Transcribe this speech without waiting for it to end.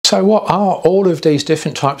So what are all of these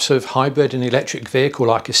different types of hybrid and electric vehicle,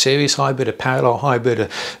 like a series hybrid, a parallel hybrid, a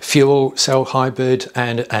fuel cell hybrid,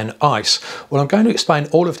 and an ICE? Well, I'm going to explain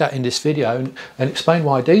all of that in this video and explain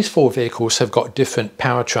why these four vehicles have got different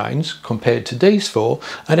powertrains compared to these four,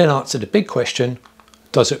 and then answer the big question,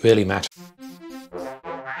 does it really matter?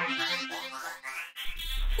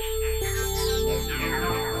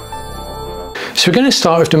 So we're going to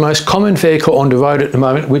start with the most common vehicle on the road at the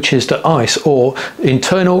moment, which is the ICE, or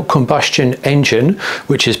internal combustion engine,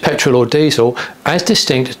 which is petrol or diesel, as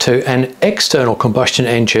distinct to an external combustion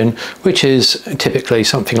engine, which is typically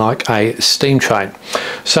something like a steam train.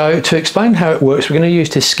 So to explain how it works, we're going to use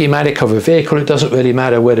this schematic of a vehicle. It doesn't really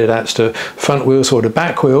matter whether that's the front wheels or the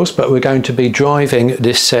back wheels, but we're going to be driving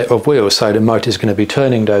this set of wheels. So the motor is going to be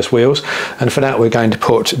turning those wheels, and for that we're going to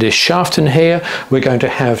put this shaft in here. We're going to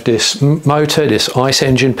have this motor, this ICE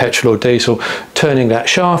engine, petrol or diesel, turning that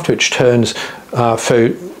shaft, which turns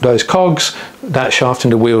through those cogs. That shaft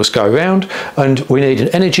and the wheels go round, and we need an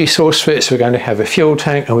energy source for it. So we're going to have a fuel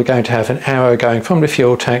tank, and we're going to have an arrow going from the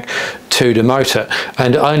fuel tank to the motor.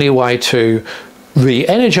 And the only way to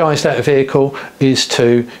re-energize that vehicle is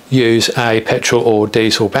to use a petrol or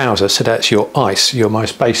diesel Bowser. So that's your ICE, your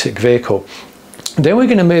most basic vehicle. Then we're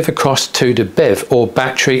going to move across to the BEV, or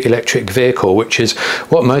battery electric vehicle, which is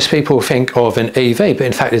what most people think of an EV, but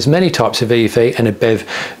in fact there's many types of EV, and a BEV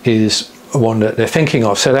is one that they're thinking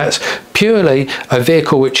of. So that's purely a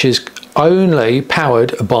vehicle which is only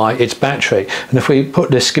powered by its battery. And if we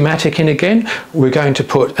put the schematic in again, we're going to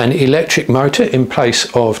put an electric motor in place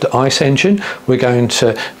of the ICE engine. We're going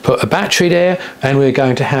to put a battery there, and we're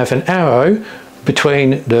going to have an arrow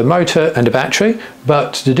between the motor and the battery,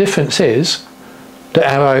 but the difference is the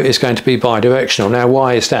arrow is going to be bidirectional. Now,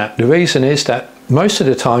 why is that? The reason is that most of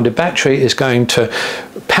the time the battery is going to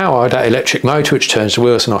power that electric motor, which turns the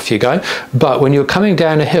wheels and off you go. But when you're coming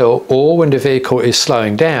down a hill, or when the vehicle is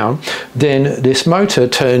slowing down, then this motor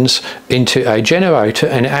turns into a generator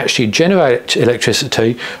and actually generates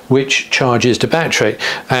electricity, which charges the battery.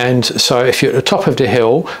 And so if you're at the top of the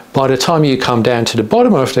hill, by the time you come down to the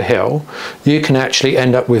bottom of the hill, you can actually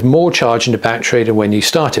end up with more charge in the battery than when you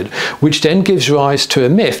started, which then gives rise to a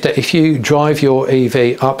myth that if you drive your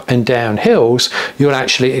EV up and down hills, you'll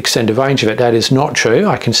actually extend the range of it. That is not true.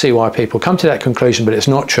 I can see why people come to that conclusion, but it's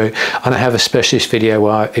not true. And I have a specialist video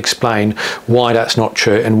where I explain why that's not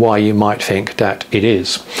true and why you might think that it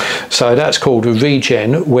is. So that's called a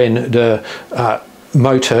regen, when the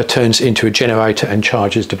motor turns into a generator and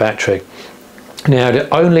charges the battery. Now,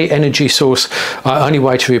 the only energy source, only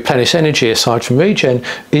way to replenish energy aside from regen,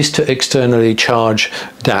 is to externally charge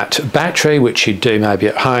that battery, which you do maybe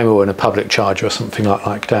at home or in a public charger or something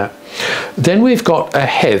like that. Then we've got a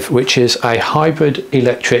HEV, which is a hybrid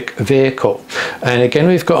electric vehicle. And again,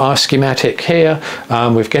 we've got our schematic here.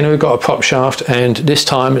 We've got a prop shaft, and this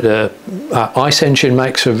time the ICE engine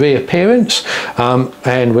makes a reappearance,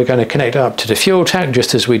 and we're going to connect it up to the fuel tank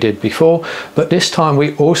just as we did before. But this time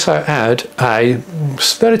we also add a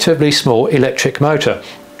relatively small electric motor,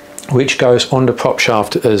 which goes on the prop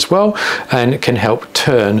shaft as well and can help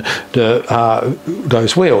turn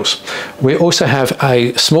those wheels. We also have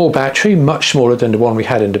a small battery, much smaller than the one we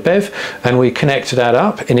had in the BEV, and we connect that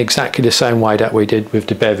up in exactly the same way that we did with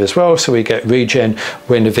the BEV as well. So we get regen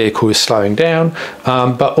when the vehicle is slowing down,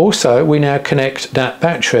 but also we now connect that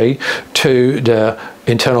battery to the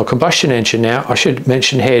internal combustion engine. Now, I should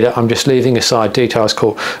mention here that I'm just leaving aside details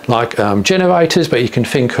called like generators, but you can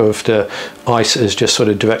think of the ICE as just sort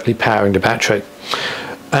of directly powering the battery.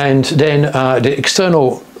 And then the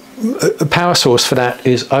external power source for that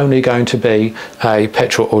is only going to be a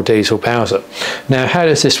petrol or diesel Bowser. Now, how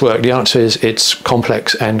does this work? The answer is it's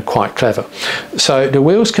complex and quite clever. So the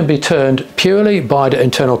wheels can be turned purely by the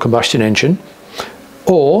internal combustion engine,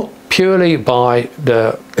 or purely by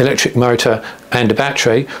the electric motor and the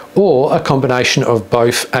battery, or a combination of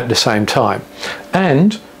both at the same time.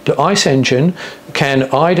 And the ICE engine can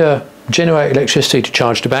either generate electricity to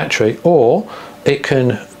charge the battery, or it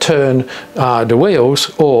can turn the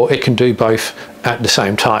wheels, or it can do both at the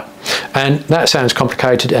same time. And that sounds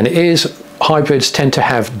complicated, and it is. Hybrids tend to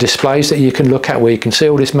have displays that you can look at where you can see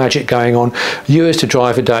all this magic going on. You as the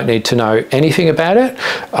driver don't need to know anything about it.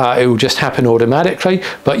 It will just happen automatically.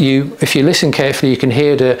 But if you listen carefully, you can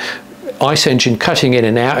hear the ICE engine cutting in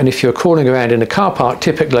and out, and if you're crawling around in a car park,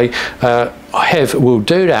 typically HEV will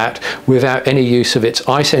do that without any use of its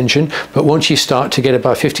ICE engine, but once you start to get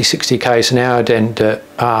above 50-60 k's an hour, then the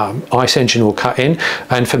ICE engine will cut in,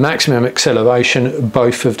 and for maximum acceleration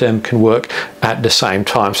both of them can work at the same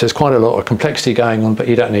time. So there's quite a lot of complexity going on, but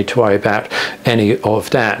you don't need to worry about any of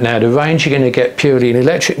that. Now the range you're going to get purely in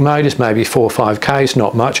electric mode is maybe 4 or 5 k's,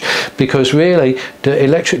 not much, because really the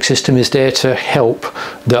electric system is there to help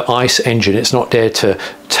the ICE engine. It's not there to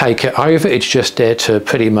take it over, it's just there to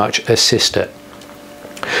pretty much assist it.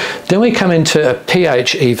 Then we come into a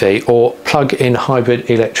PHEV, or plug-in hybrid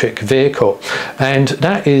electric vehicle, and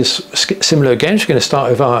that is similar again. So we're going to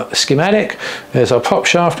start with our schematic. There's our prop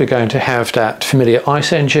shaft. We're going to have that familiar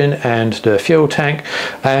ICE engine and the fuel tank,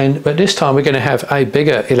 but this time we're going to have a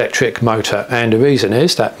bigger electric motor, and the reason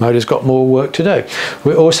is that motor's got more work to do.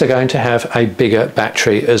 We're also going to have a bigger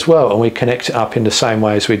battery as well, and we connect it up in the same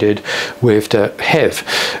way as we did with the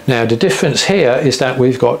HEV. Now the difference here is that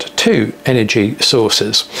we've got 2 energy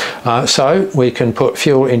sources. So we can put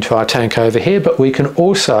fuel into our tank over here, but we can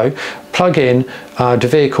also plug in the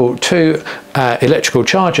vehicle to electrical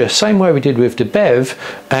charger, same way we did with the BEV,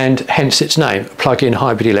 and hence its name, plug-in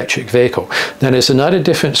hybrid electric vehicle. Now there's another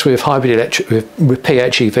difference with hybrid electric, with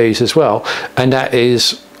PHEVs as well, and that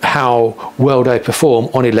is how well they perform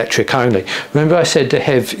on electric only. Remember I said the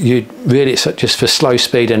HEV, it's just for slow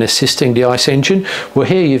speed and assisting the ICE engine? Well,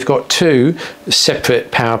 here you've got 2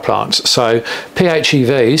 separate power plants. So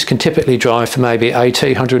PHEVs can typically drive for maybe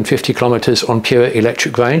 80, 150 kilometers on pure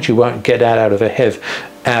electric range. You won't get that out of a HEV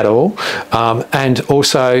at all. And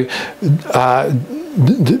also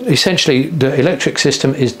essentially the electric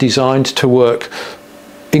system is designed to work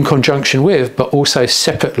in conjunction with, but also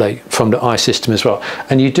separately from the ICE system as well.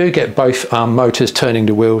 And you do get both motors turning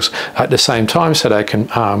the wheels at the same time, so they can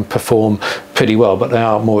perform pretty well, but they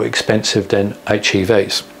are more expensive than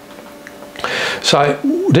HEVs. So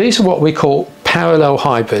these are what we call parallel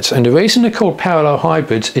hybrids, and the reason they're called parallel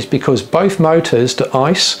hybrids is because both motors, the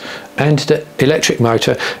ICE and the electric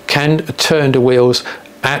motor, can turn the wheels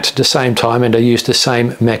at the same time, and they use the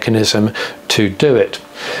same mechanism to do it.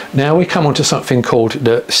 Now we come on to something called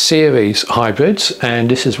the series hybrids, and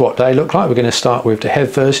this is what they look like. We're going to start with the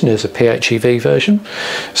HEV version. There's a PHEV version.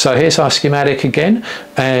 So here's our schematic again,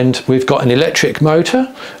 and we've got an electric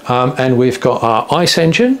motor, and we've got our ICE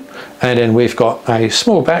engine, and then we've got a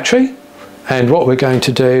small battery, and what we're going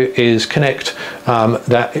to do is connect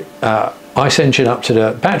that ICE engine up to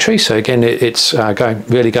the battery. So again, it's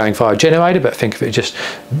really going via a generator, but think of it just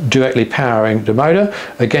directly powering the motor,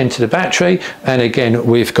 again to the battery, and again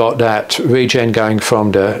we've got that regen going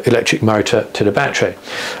from the electric motor to the battery.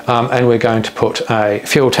 And we're going to put a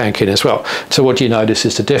fuel tank in as well. So what do you notice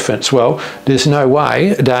is the difference? Well, there's no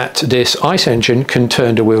way that this ICE engine can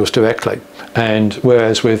turn the wheels directly, and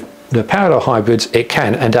whereas with the parallel hybrids it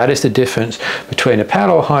can, and that is the difference between a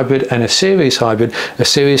parallel hybrid and a series hybrid. A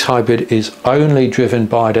series hybrid is only driven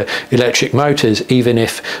by the electric motors, even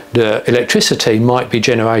if the electricity might be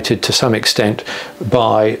generated to some extent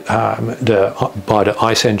by the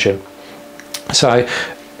ICE engine. So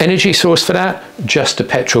energy source for that, just the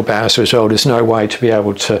petrol bowser as well. There's no way to be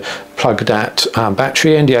able to plug that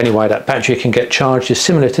battery in. The only way that battery can get charged is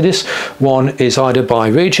similar to this one, is either by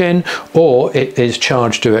regen or it is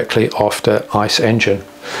charged directly off the ICE engine.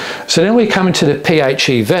 So then we come into the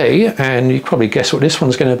PHEV, and you probably guess what this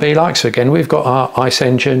one's going to be like. So again, we've got our ICE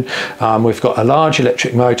engine, we've got a large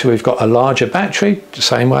electric motor, we've got a larger battery, the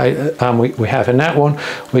same way we have in that one.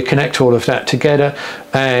 We connect all of that together,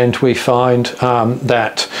 and we find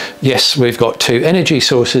that yes, we've got 2 energy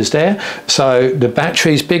sources there. So the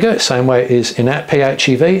battery's bigger, same way it is in that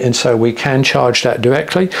PHEV, and so we can charge that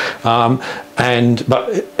directly.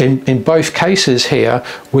 But in both cases here,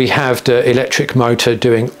 we have the electric motor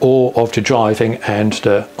doing all of the driving, and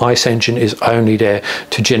the ICE engine is only there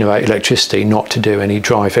to generate electricity, not to do any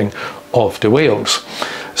driving of the wheels.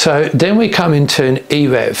 So then we come into an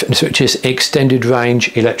EREV, which is extended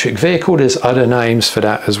range electric vehicle. There's other names for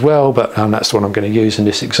that as well, but that's the one I'm going to use in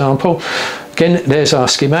this example. Again, there's our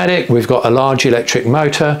schematic. We've got a large electric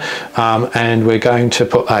motor, and we're going to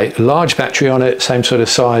put a large battery on it, same sort of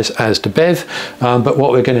size as the BEV. But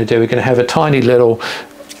what we're going to do, we're going to have a tiny little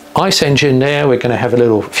ICE engine there, we're going to have a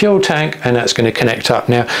little fuel tank, and that's going to connect up.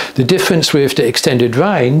 Now, the difference with the extended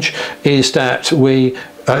range is that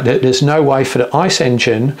there's no way for the ICE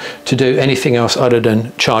engine to do anything else other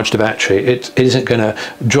than charge the battery. It isn't going to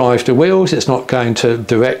drive the wheels, it's not going to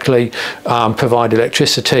directly provide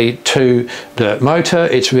electricity to the motor.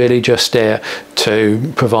 It's really just there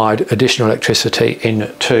to provide additional electricity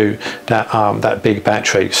into that big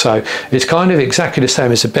battery. So it's kind of exactly the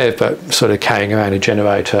same as a BEV, but sort of carrying around a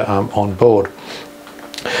generator on board.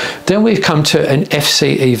 Then we've come to an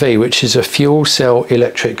FCEV, which is a fuel cell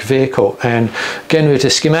electric vehicle. And again, with the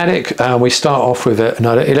schematic, we start off with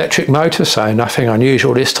another electric motor, so nothing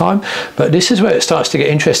unusual this time. But this is where it starts to get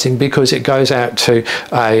interesting, because it goes out to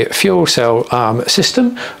a fuel cell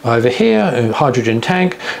system over here, a hydrogen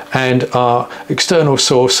tank, and our external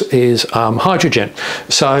source is hydrogen.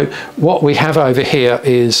 So what we have over here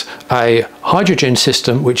is a hydrogen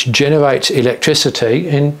system which generates electricity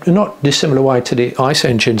in a not dissimilar way to the ICE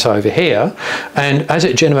engines over here, and as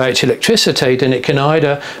it generates electricity, then it can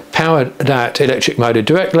either power that electric motor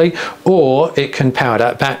directly, or it can power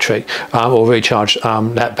that battery or recharge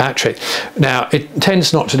that battery. Now, it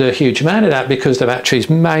tends not to do a huge amount of that, because the battery is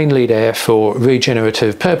mainly there for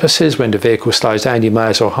regenerative purposes. When the vehicle slows down, you may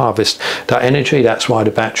as well harvest that energy. That's why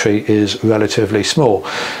the battery is relatively small.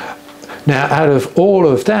 Now, out of all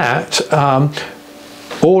of that,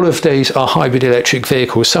 all of these are hybrid electric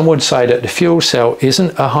vehicles. Some would say that the fuel cell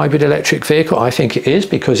isn't a hybrid electric vehicle. I think it is,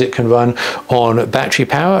 because it can run on battery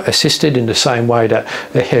power assisted in the same way that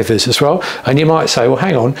a HEV is as well. And you might say, well,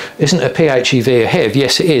 hang on, isn't a PHEV a HEV?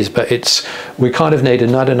 Yes, it is, but we kind of need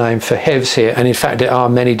another name for HEVs here. And in fact, there are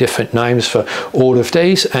many different names for all of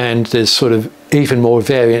these, and there's sort of even more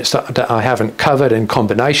variants that I haven't covered, and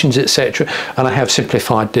combinations, etc. And I have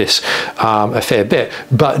simplified this a fair bit,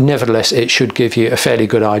 but nevertheless, it should give you a fairly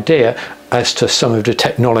good idea as to some of the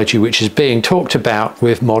technology which is being talked about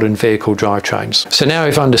with modern vehicle drivetrains. So now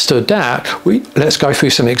we've understood that, let's go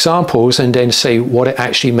through some examples and then see what it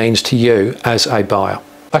actually means to you as a buyer.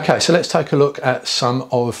 Okay, so let's take a look at some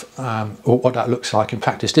of what that looks like in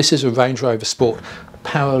practice. This is a Range Rover Sport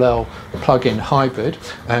parallel plug-in hybrid,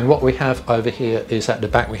 and what we have over here is at the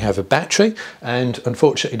back we have a battery, and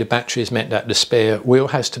unfortunately the battery has meant that the spare wheel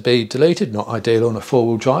has to be deleted. Not ideal on a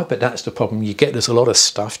four-wheel drive, but that's the problem you get. There's a lot of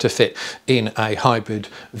stuff to fit in a hybrid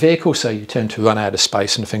vehicle, so you tend to run out of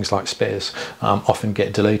space, and things like spares often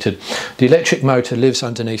get deleted. The electric motor lives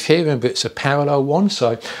underneath here, but it's a parallel one,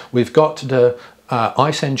 so we've got the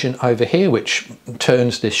ICE engine over here, which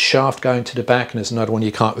turns this shaft going to the back, and there's another one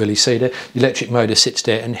you can't really see there. The electric motor sits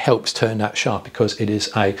there and helps turn that shaft, because it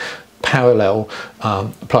is a parallel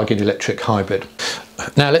plug-in electric hybrid.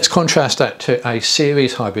 Now let's contrast that to a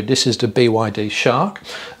series hybrid. This is the BYD Shark,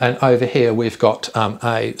 and over here we've got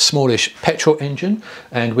a smallish petrol engine,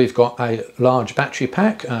 and we've got a large battery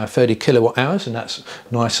pack, 30 kilowatt hours, and that's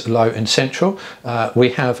nice, low and central. We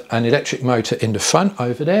have an electric motor in the front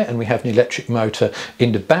over there, and we have an electric motor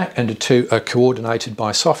in the back, and the two are coordinated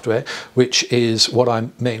by software, which is what I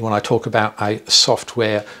mean when I talk about a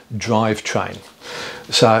software drivetrain.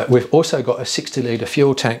 So we've also got a 60 litre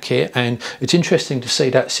fuel tank here, and it's interesting to see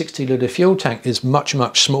that 60 litre fuel tank is much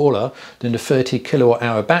smaller than the 30 kilowatt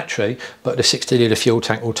hour battery, but the 60 litre fuel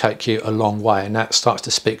tank will take you a long way, and that starts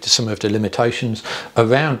to speak to some of the limitations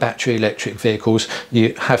around battery electric vehicles.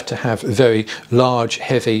 You have to have very large,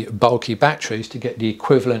 heavy, bulky batteries to get the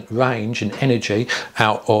equivalent range and energy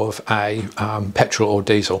out of a petrol or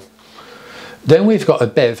diesel. Then we've got a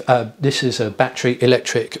BEV. This is a battery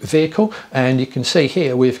electric vehicle, and you can see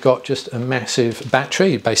here we've got just a massive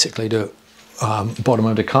battery. Basically the bottom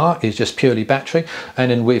of the car is just purely battery,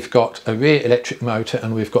 and then we've got a rear electric motor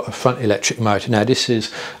and we've got a front electric motor. Now this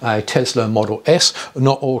is a Tesla Model S.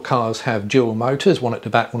 Not all cars have dual motors, one at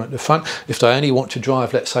the back, one at the front. If they only want to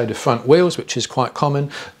drive, let's say, the front wheels, which is quite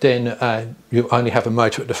common, then you only have a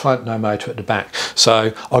motor at the front, no motor at the back.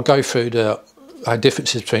 So I'll go through the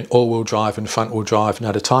differences between all-wheel drive and front-wheel drive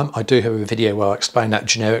another time. I do have a video where I explain that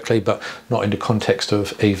generically, but not in the context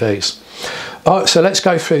of EVs. Alright, so let's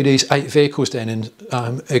go through these 8 vehicles then and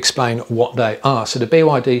explain what they are. So the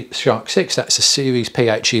BYD Shark 6, that's a series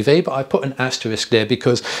PHEV, but I put an asterisk there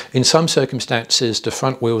because in some circumstances the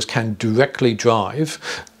front wheels can directly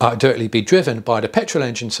be driven by the petrol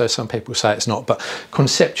engine, so some people say it's not, but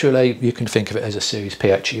conceptually you can think of it as a series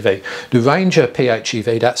PHEV. The Ranger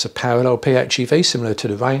PHEV, that's a parallel PHEV, similar to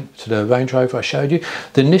the Range Rover I showed you.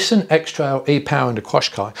 The Nissan X-Trail e-Power and the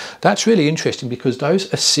Qashqai, that's really interesting because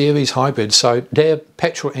those are series hybrids, so their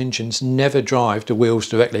petrol engines never drive the wheels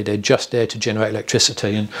directly, they're just there to generate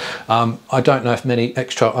electricity. And I don't know if many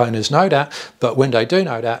X-Trail owners know that, but when they do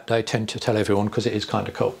know that, they tend to tell everyone because it is kind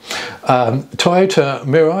of cool. Toyota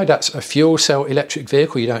Mirai, that's a fuel cell electric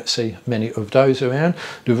vehicle, you don't see many of those around.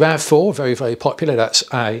 The RAV4, very popular, that's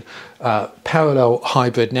a parallel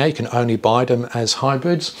hybrid now, you can only buy them as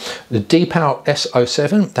hybrids. The D-Power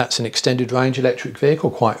S07, that's an extended range electric vehicle,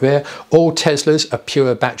 quite rare. All Teslas are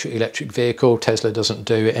pure battery electric vehicle. Tesla doesn't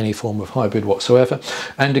do any form of hybrid whatsoever.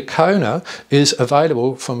 And the Kona is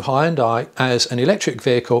available from Hyundai as an electric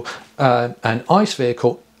vehicle, an ICE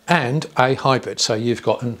vehicle and a hybrid, so you've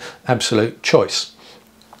got an absolute choice.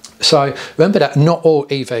 So remember that not all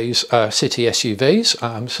EVs are city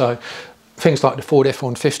SUVs. So things like the Ford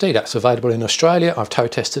F-150, that's available in Australia. I've tow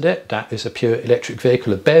tested it. That is a pure electric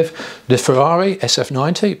vehicle, a BEV. The Ferrari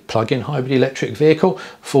SF90, plug-in hybrid electric vehicle.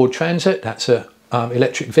 Ford Transit, that's a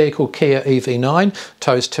electric vehicle. Kia EV9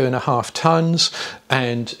 tows 2.5 tons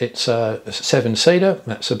and it's a 7-seater.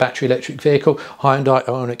 That's a battery electric vehicle. Hyundai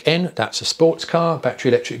Ioniq N, that's a sports car,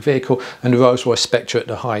 battery electric vehicle, and the Rolls-Royce Spectre at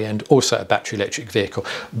the high end, also a battery electric vehicle.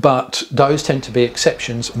 But those tend to be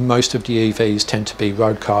exceptions. Most of the EVs tend to be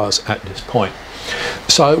road cars at this point.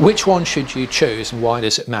 So which one should you choose and why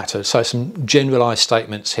does it matter? So some generalized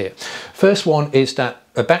statements here. First one is that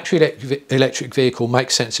a battery electric vehicle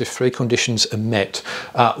makes sense if 3 conditions are met.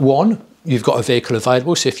 One, you've got a vehicle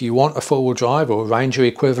available, so if you want a four-wheel drive or a Ranger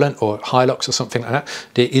equivalent or Hilux or something like that,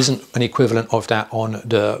 there isn't an equivalent of that on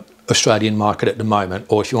the Australian market at the moment.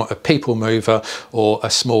 Or if you want a people mover or a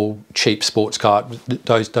small cheap sports car,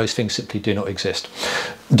 those things simply do not exist.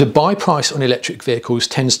 The buy price on electric vehicles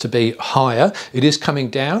tends to be higher. It is coming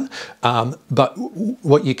down, but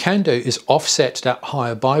what you can do is offset that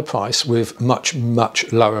higher buy price with much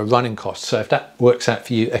lower running costs. So if that works out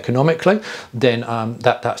for you economically, then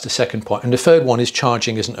that's the second point. And the third one is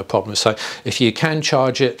charging isn't a problem. So if you can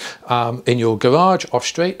charge it in your garage off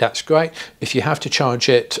street, that's great. If you have to charge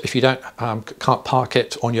it, if you can't park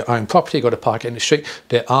it on your own property, you've got to park it in the street,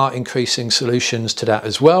 there are increasing solutions to that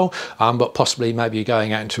as well, but possibly maybe you're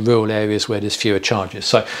going out into rural areas where there's fewer charges.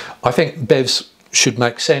 So I think BEVs should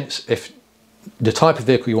make sense if the type of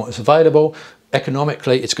vehicle you want is available.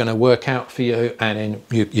 Economically, it's going to work out for you, and then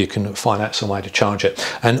you can find out some way to charge it.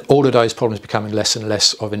 And all of those problems becoming less and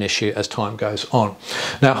less of an issue as time goes on.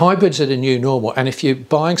 Now, hybrids are the new normal, and if you're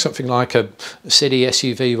buying something like a city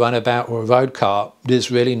SUV runabout or a road car, there's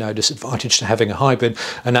really no disadvantage to having a hybrid,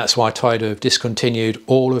 and that's why Toyota have discontinued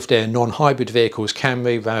all of their non-hybrid vehicles,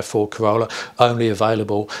 Camry, RAV4, Corolla, only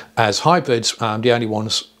available as hybrids.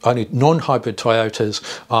 The only non-hybrid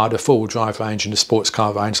Toyotas are the four-wheel drive range and the sports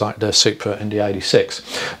car range like the Supra and the 86.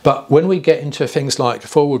 But when we get into things like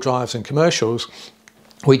four-wheel drives and commercials,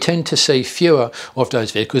 we tend to see fewer of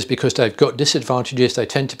those vehicles because they've got disadvantages. They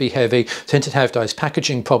tend to be heavy, tend to have those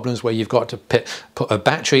packaging problems where you've got to put a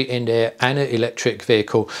battery in there and an electric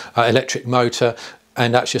vehicle, electric motor,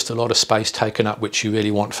 and that's just a lot of space taken up, which you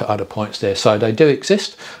really want for other points there. So they do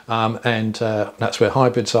exist, and that's where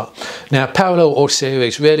hybrids are. Now, parallel or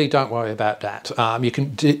series, really don't worry about that. You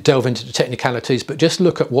can delve into the technicalities, but just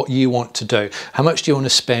look at what you want to do. How much do you want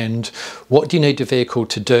to spend? What do you need the vehicle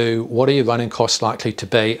to do? What are your running costs likely to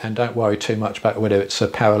be? And don't worry too much about whether it's a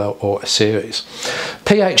parallel or a series.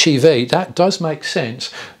 PHEV, that does make sense.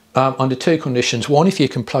 Under 2 conditions. One, if you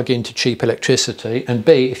can plug into cheap electricity, and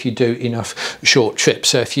B, if you do enough short trips.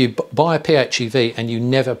 So if you buy a PHEV and you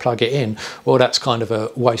never plug it in, well, that's kind of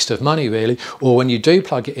a waste of money really. Or when you do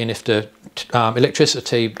plug it in, if the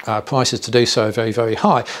electricity prices to do so are very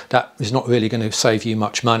high, that is not really going to save you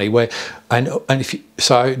much money.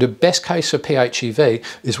 So the best case for PHEV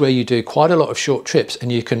is where you do quite a lot of short trips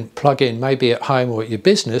and you can plug in maybe at home or at your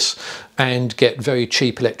business and get very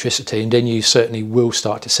cheap electricity, and then you certainly will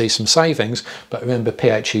start to see some savings. But remember,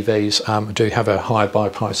 PHEVs do have a higher buy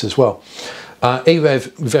price as well.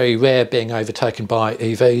 EREV, very rare being overtaken by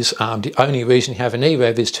EVs. The only reason you have an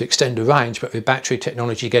EREV is to extend the range, but with battery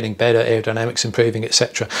technology getting better, aerodynamics improving,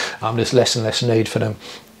 etc., there's less and less need for them.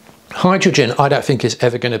 Hydrogen, I don't think is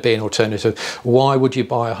ever going to be an alternative. Why would you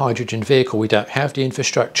buy a hydrogen vehicle? We don't have the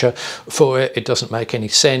infrastructure for it. It doesn't make any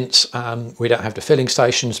sense. We don't have the filling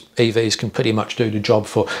stations. EVs can pretty much do the job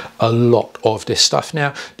for a lot of this stuff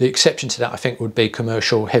now. The exception to that, I think, would be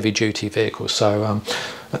commercial heavy-duty vehicles. So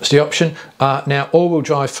that's the option. Now, all-wheel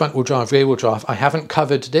drive, front-wheel drive, rear-wheel drive. I haven't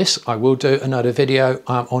covered this. I will do another video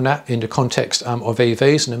on that in the context of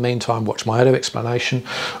EVs. In the meantime, watch my other explanation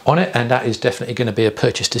on it, and that is definitely going to be a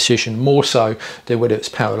purchase decision, more so than whether it's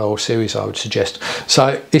parallel or series, I would suggest.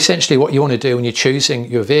 So essentially what you want to do when you're choosing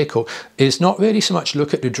your vehicle is not really so much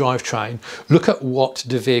look at the drivetrain, look at what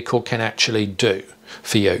the vehicle can actually do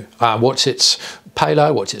for you. What's its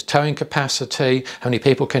payload, what's its towing capacity, how many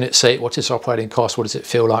people can it seat, what's its operating cost, what does it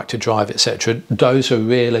feel like to drive, etc. Those are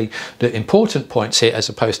really the important points here, as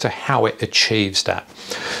opposed to how it achieves that.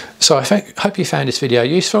 So I hope you found this video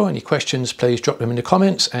useful. Any questions, please drop them in the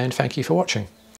comments, and thank you for watching.